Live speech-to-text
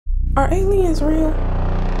Are aliens real?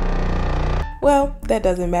 Well, that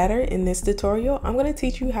doesn't matter. In this tutorial, I'm going to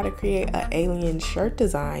teach you how to create an alien shirt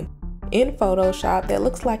design in Photoshop that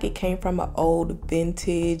looks like it came from an old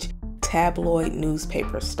vintage tabloid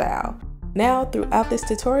newspaper style. Now, throughout this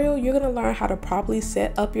tutorial, you're going to learn how to properly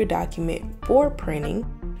set up your document for printing.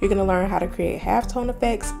 You're going to learn how to create halftone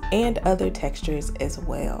effects and other textures as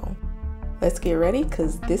well. Let's get ready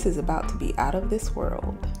because this is about to be out of this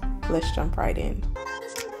world. Let's jump right in.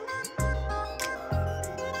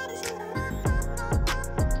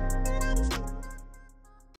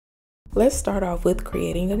 Let's start off with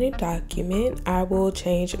creating a new document. I will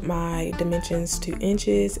change my dimensions to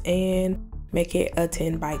inches and make it a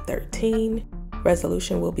 10 by 13.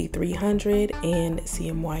 Resolution will be 300 and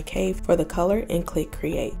CMYK for the color, and click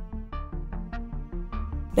create.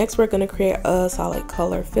 Next, we're going to create a solid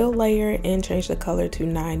color fill layer and change the color to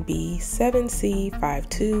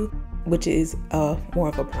 9B7C52, which is more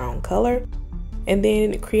of a brown color. And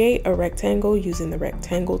then create a rectangle using the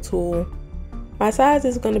rectangle tool. My size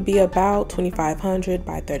is going to be about 2500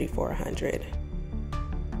 by 3400.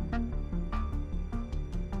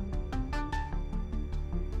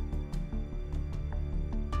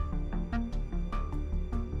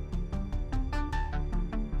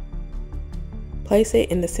 Place it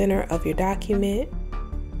in the center of your document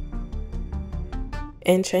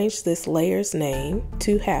and change this layer's name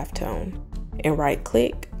to halftone, and right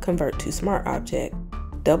click, convert to smart object.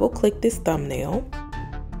 Double click this thumbnail.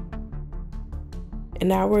 And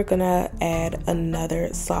now we're gonna add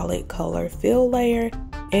another solid color fill layer,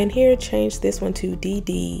 and here change this one to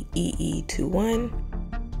DDEE21,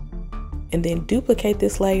 and then duplicate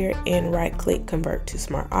this layer and right click, convert to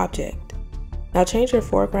smart object. Now change your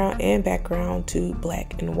foreground and background to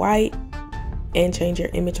black and white, and change your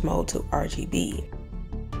image mode to RGB.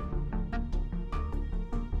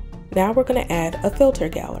 Now we're gonna add a filter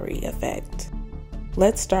gallery effect.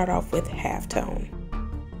 Let's start off with halftone.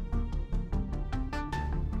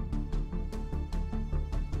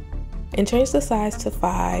 And change the size to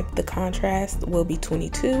 5, the contrast will be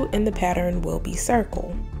 22, and the pattern will be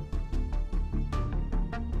circle.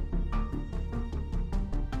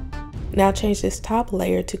 Now change this top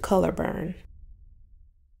layer to color burn.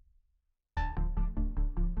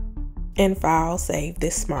 And file, save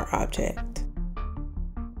this smart object.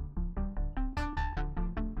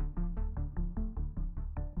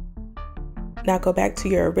 Now go back to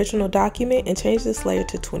your original document and change this layer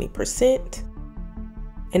to 20%.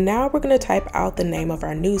 And now we're going to type out the name of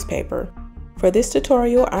our newspaper. For this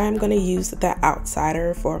tutorial, I'm going to use The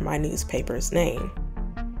Outsider for my newspaper's name.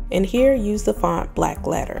 And here, use the font Black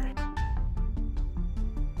Letter.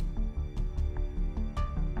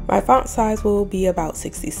 My font size will be about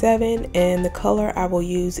 67, and the color I will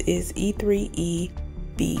use is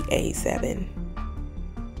E3EBA7.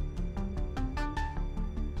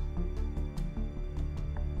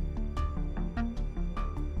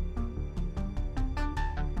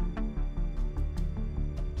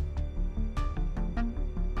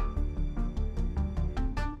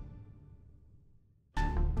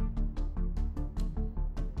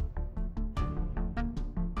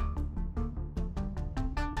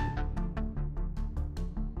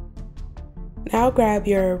 Now grab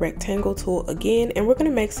your rectangle tool again, and we're going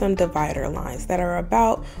to make some divider lines that are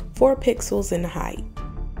about 4 pixels in height.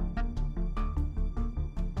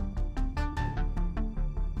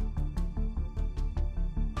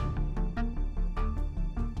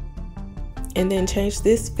 And then change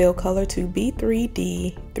this fill color to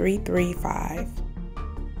B3D335.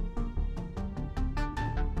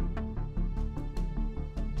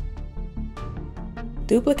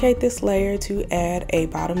 Duplicate this layer to add a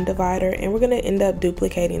bottom divider, and we're going to end up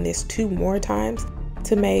duplicating this 2 more times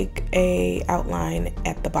to make a outline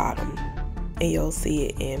at the bottom, and you'll see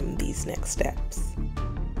it in these next steps.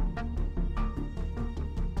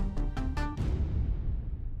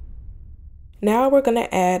 Now we're going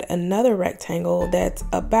to add another rectangle that's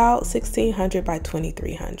about 1600 by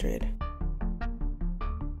 2300.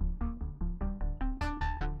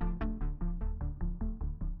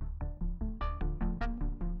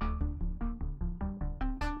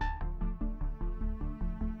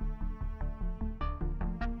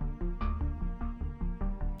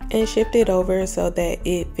 And shift it over so that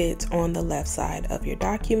it fits on the left side of your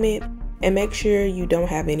document, and make sure you don't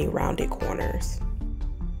have any rounded corners.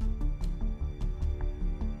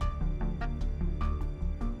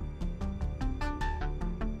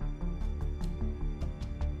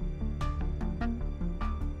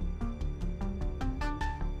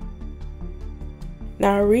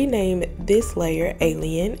 Now rename this layer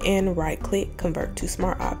Alien and right click, convert to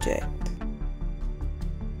smart object.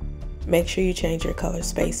 Make sure you change your color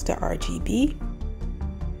space to RGB.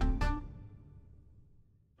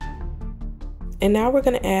 And now we're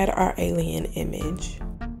going to add our alien image.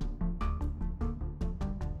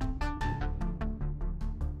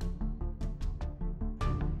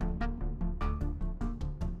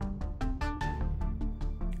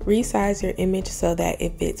 Resize your image so that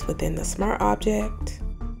it fits within the smart object.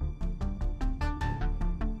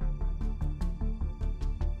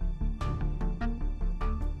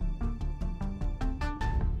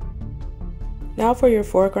 Now for your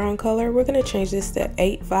foreground color, we're going to change this to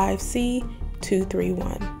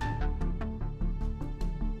 85C231.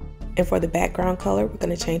 And for the background color, we're going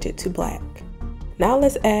to change it to black. Now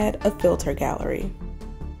let's add a filter gallery.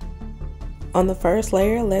 On the first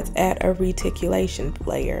layer, let's add a reticulation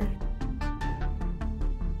layer.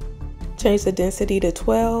 Change the density to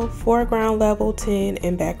 12, foreground level 10,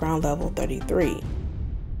 and background level 33.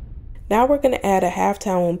 Now we're going to add a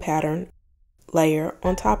halftone pattern layer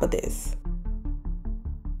on top of this.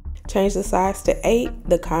 Change the size to 8,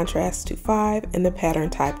 the contrast to 5, and the pattern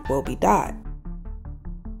type will be dot.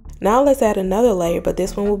 Now let's add another layer, but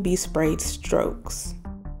this one will be sprayed strokes.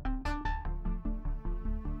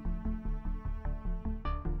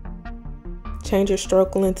 Change your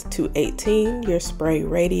stroke length to 18, your spray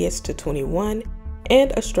radius to 21,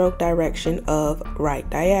 and a stroke direction of right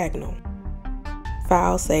diagonal.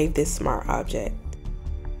 File, save this smart object.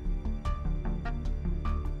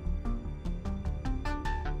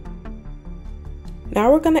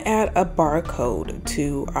 Now we're going to add a barcode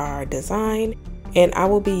to our design, and I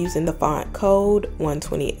will be using the font code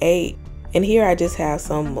 128. And here I just have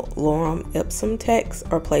some lorem ipsum text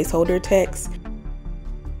or placeholder text,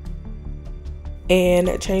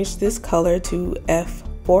 and change this color to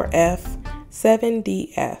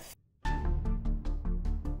F4F7DF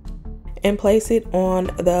and place it on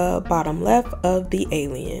the bottom left of the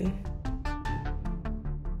alien.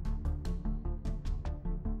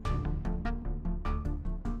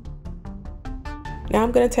 Now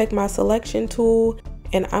I'm going to take my selection tool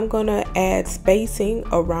and I'm going to add spacing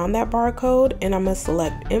around that barcode, and I'm going to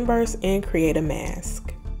select inverse and create a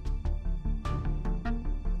mask.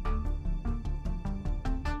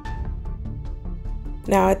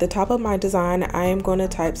 Now at the top of my design, I am going to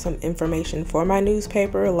type some information for my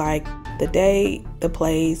newspaper, like the date, the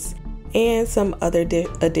place, and some other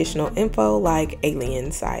additional info like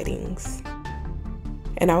alien sightings.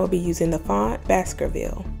 And I will be using the font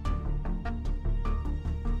Baskerville.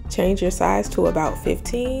 Change your size to about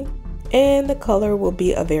 15, and the color will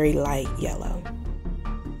be a very light yellow.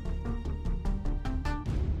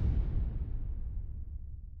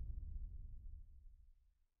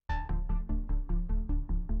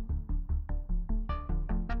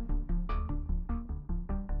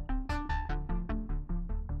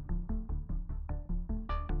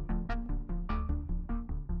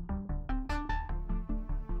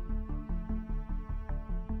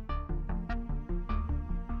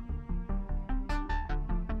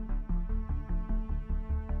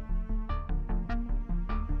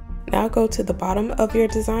 Now go to the bottom of your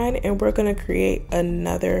design and we're going to create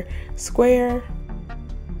another square.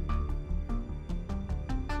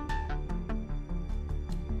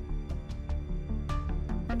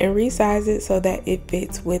 And resize it so that it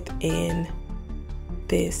fits within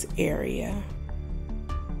this area.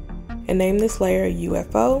 And name this layer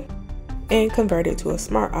UFO and convert it to a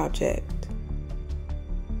smart object.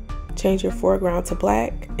 Change your foreground to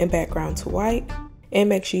black and background to white, and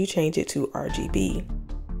make sure you change it to RGB.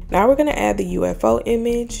 Now we're going to add the UFO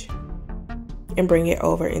image and bring it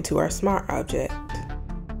over into our smart object.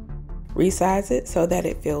 Resize it so that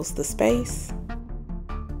it fills the space.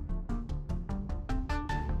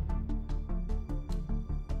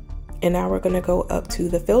 And now we're going to go up to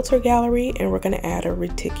the filter gallery and we're going to add a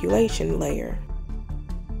reticulation layer.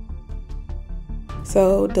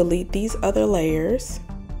 So delete these other layers.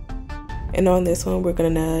 And on this one, we're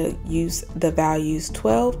going to use the values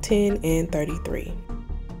 12, 10, and 33.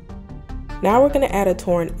 Now we're going to add a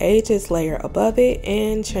torn edges layer above it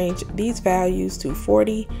and change these values to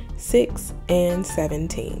 40, 6, and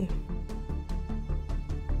 17.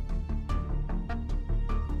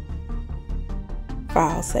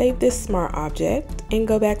 File, save this smart object, and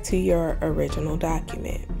go back to your original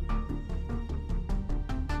document.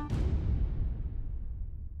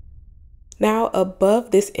 Now above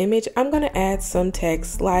this image, I'm going to add some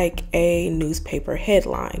text like a newspaper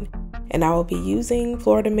headline. And I will be using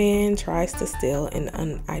Florida man tries to steal an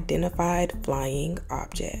unidentified flying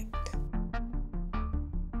object.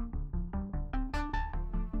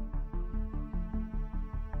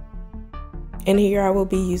 And here I will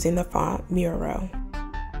be using the font Muro.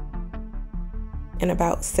 and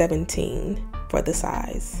about 17 for the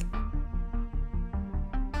size.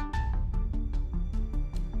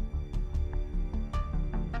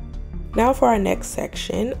 Now for our next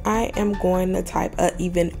section, I am going to type an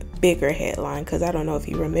even bigger headline, because I don't know if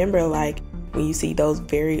you remember, like when you see those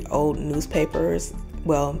very old newspapers,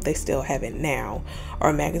 well, they still have it now,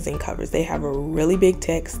 or magazine covers, they have a really big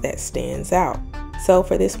text that stands out. So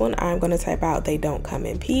for this one, I'm going to type out "they don't come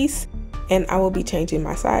in peace," and I will be changing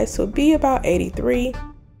my size to be about 83.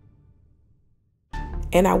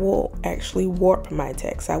 And I will actually warp my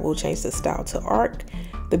text. I will change the style to arc.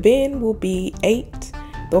 The bend will be 8.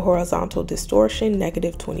 The horizontal distortion,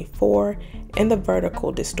 -24, and the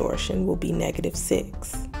vertical distortion will be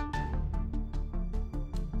 -6.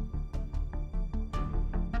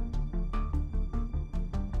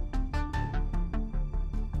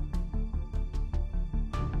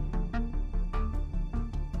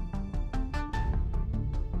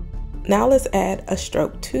 Now let's add a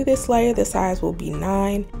stroke to this layer. The size will be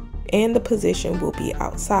 9, and the position will be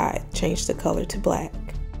outside. Change the color to black.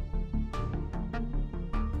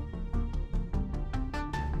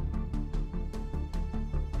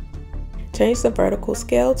 Change the vertical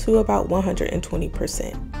scale to about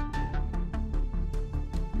 120%.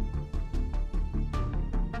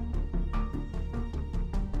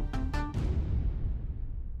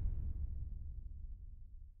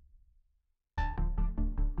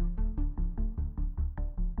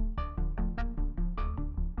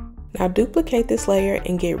 Now duplicate this layer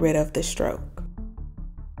and get rid of the stroke.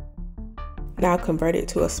 Now convert it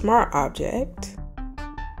to a smart object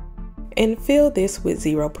and fill this with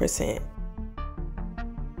 0%.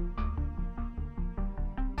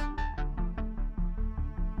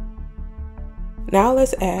 Now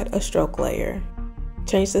let's add a stroke layer.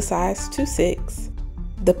 Change the size to 6.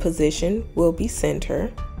 The position will be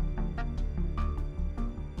center.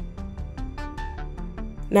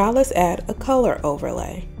 Now let's add a color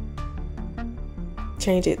overlay.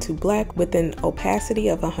 Change it to black with an opacity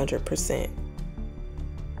of 100%.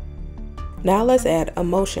 Now let's add a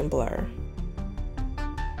motion blur.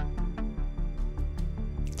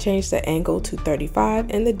 Change the angle to 35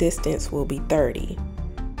 and the distance will be 30.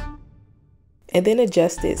 And then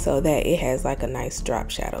adjust it so that it has like a nice drop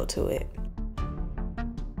shadow to it.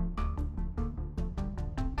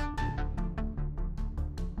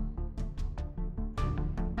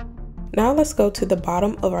 Now let's go to the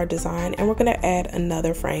bottom of our design and we're going to add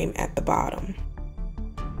another frame at the bottom.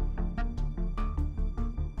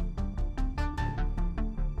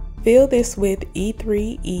 Fill this with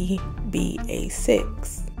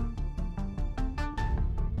E3EBA6.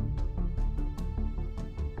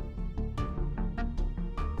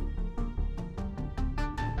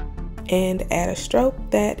 And add a stroke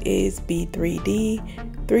that is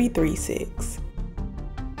B3D336.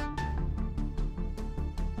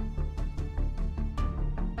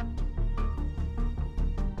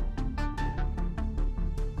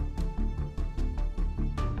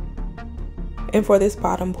 And for this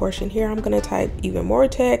bottom portion here, I'm going to type even more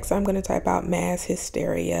text. I'm going to type out "mass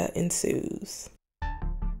hysteria ensues"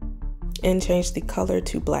 and change the color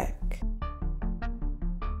to black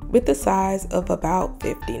with the size of about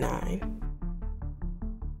 59.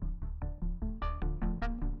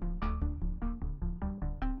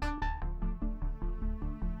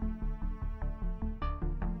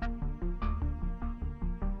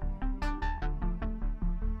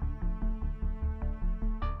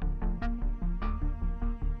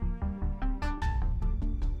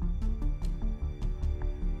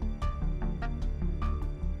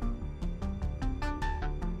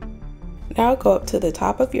 Now go up to the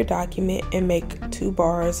top of your document and make 2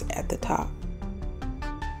 bars at the top.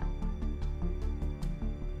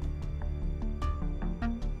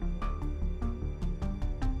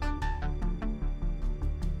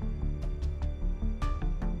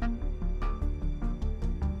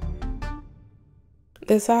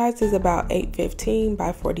 The size is about 815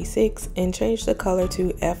 by 46 and change the color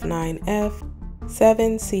to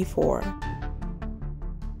F9F7C4.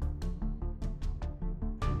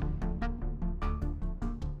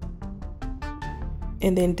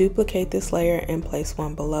 And then duplicate this layer and place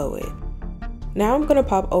one below it. Now I'm going to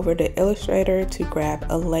pop over to Illustrator to grab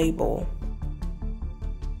a label.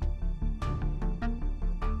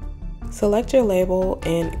 Select your label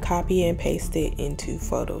and copy and paste it into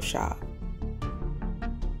Photoshop.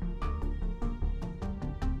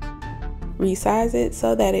 Resize it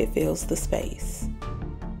so that it fills the space.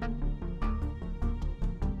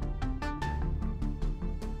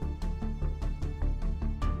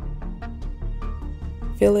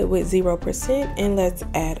 Fill it with 0% and let's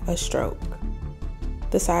add a stroke.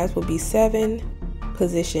 The size will be 7,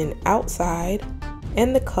 position outside,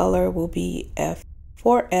 and the color will be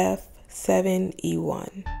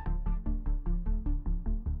F4F7E1.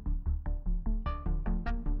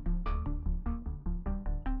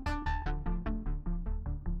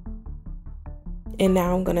 And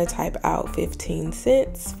now I'm going to type out 15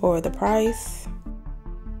 cents for the price.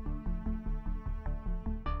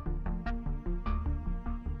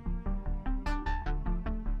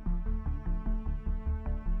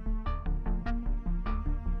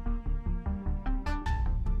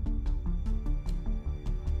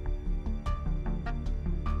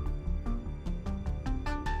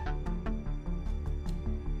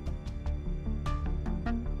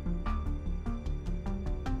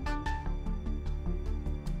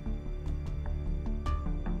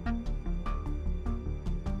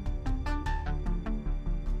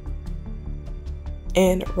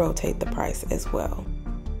 And rotate the price as well.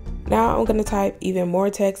 Now I'm going to type even more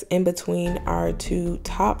text in between our two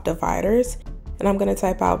top dividers, and I'm going to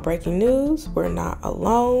type out breaking news, we're not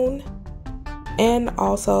alone, and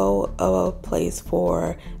also a place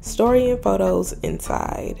for story and photos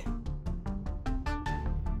inside.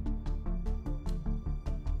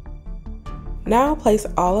 Now place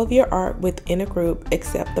all of your art within a group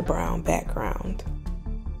except the brown background.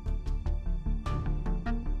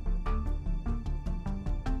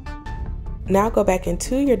 Now go back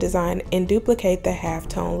into your design and duplicate the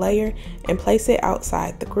halftone layer and place it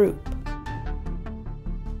outside the group.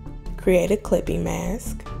 Create a clipping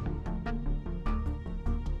mask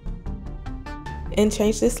and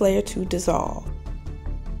change this layer to dissolve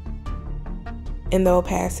and the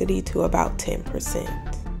opacity to about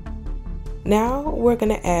 10%. Now we're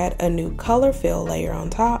going to add a new color fill layer on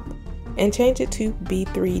top and change it to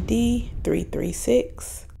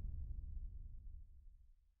B3D336.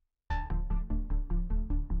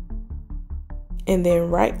 And then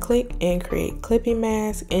right click and create clipping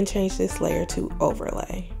mask and change this layer to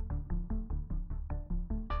overlay.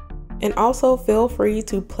 And also feel free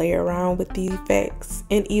to play around with the effects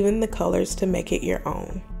and even the colors to make it your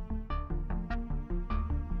own.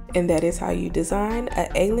 And that is how you design an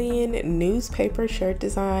alien newspaper shirt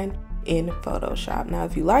design in Photoshop. Now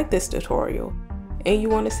if you like this tutorial and you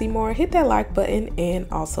want to see more, hit that like button and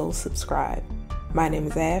also subscribe. My name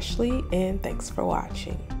is Ashley and thanks for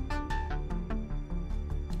watching.